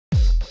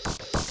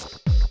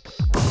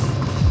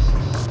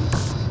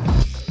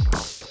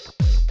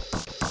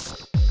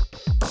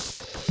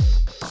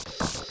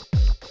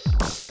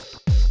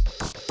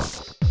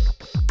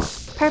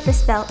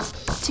Purpose-built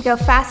to go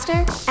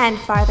faster and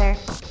farther.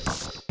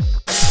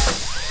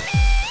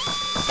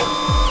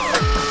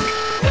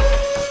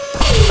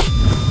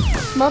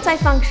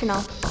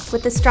 Multifunctional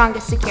with the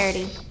strongest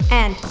security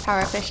and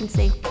power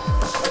efficiency.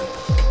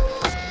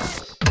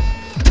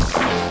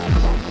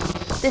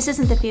 This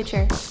isn't the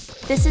future.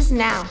 This is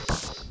now.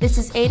 This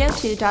is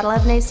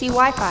 802.11ac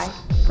Wi-Fi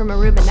from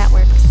Aruba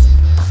Networks.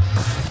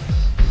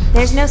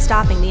 There's no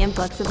stopping the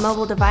influx of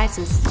mobile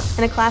devices.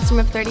 In a classroom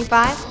of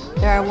 35,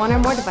 there are one or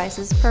more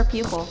devices per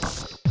pupil.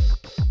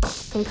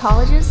 In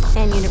colleges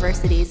and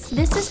universities,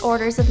 this is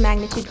orders of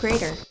magnitude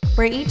greater,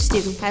 where each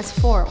student has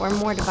 4 or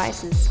more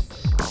devices,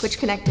 which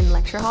connect in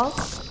lecture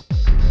halls,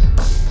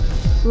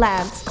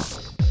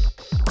 labs,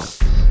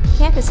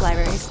 campus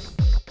libraries,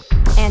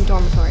 and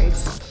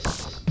dormitories.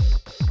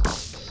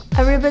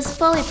 Aruba's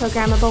fully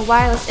programmable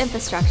wireless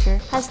infrastructure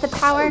has the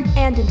power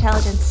and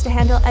intelligence to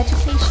handle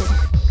education,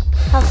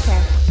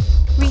 healthcare,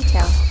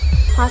 retail,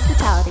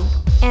 hospitality,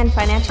 and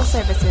financial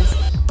services,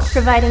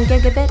 providing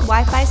gigabit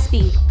Wi-Fi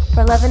speed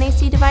for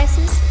 11AC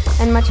devices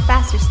and much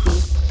faster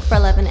speed for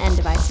 11N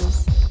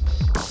devices.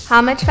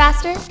 How much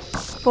faster?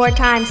 4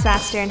 times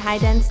faster in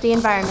high-density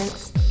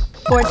environments,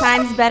 4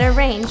 times better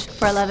range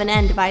for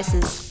 11N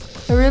devices.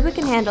 Aruba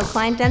can handle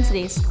client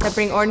densities that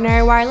bring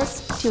ordinary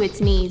wireless to its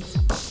knees.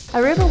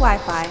 Aruba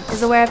Wi-Fi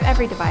is aware of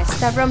every device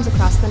that roams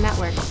across the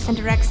network and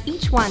directs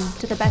each one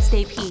to the best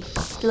AP,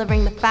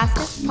 delivering the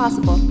fastest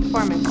possible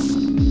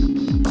performance.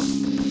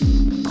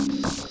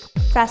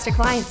 Faster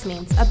clients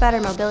means a better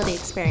mobility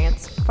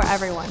experience for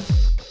everyone.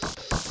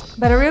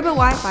 But Aruba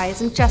Wi-Fi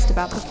isn't just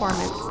about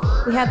performance.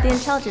 We have the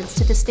intelligence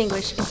to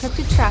distinguish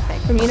encrypted traffic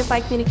from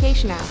unified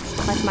communication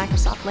apps like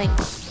Microsoft Link.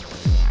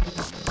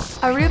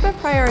 Aruba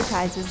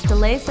prioritizes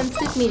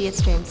delay-sensitive media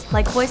streams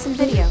like voice and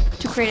video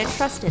to create a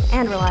trusted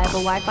and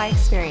reliable Wi-Fi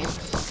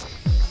experience.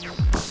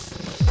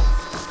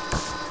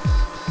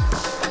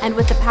 And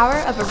with the power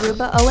of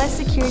Aruba OS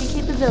security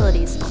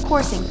capabilities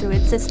coursing through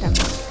its system,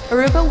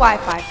 Aruba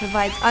Wi-Fi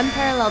provides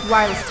unparalleled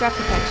wireless threat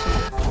protection,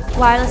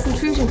 wireless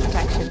intrusion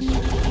protection,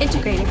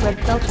 integrated web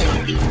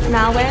filtering,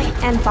 malware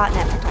and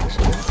botnet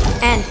protection,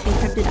 and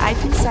encrypted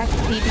IPsec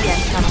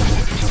VPN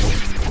tunnels.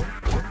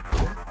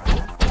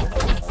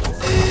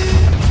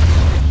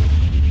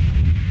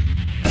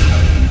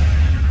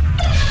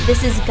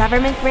 This is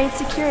government-grade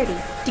security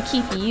to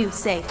keep you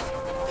safe.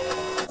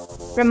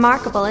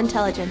 Remarkable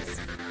intelligence,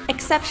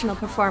 exceptional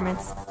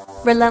performance,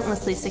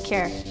 relentlessly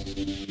secure.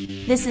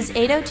 This is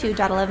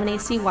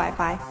 802.11ac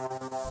Wi-Fi.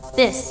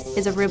 This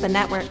is Aruba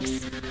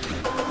Networks.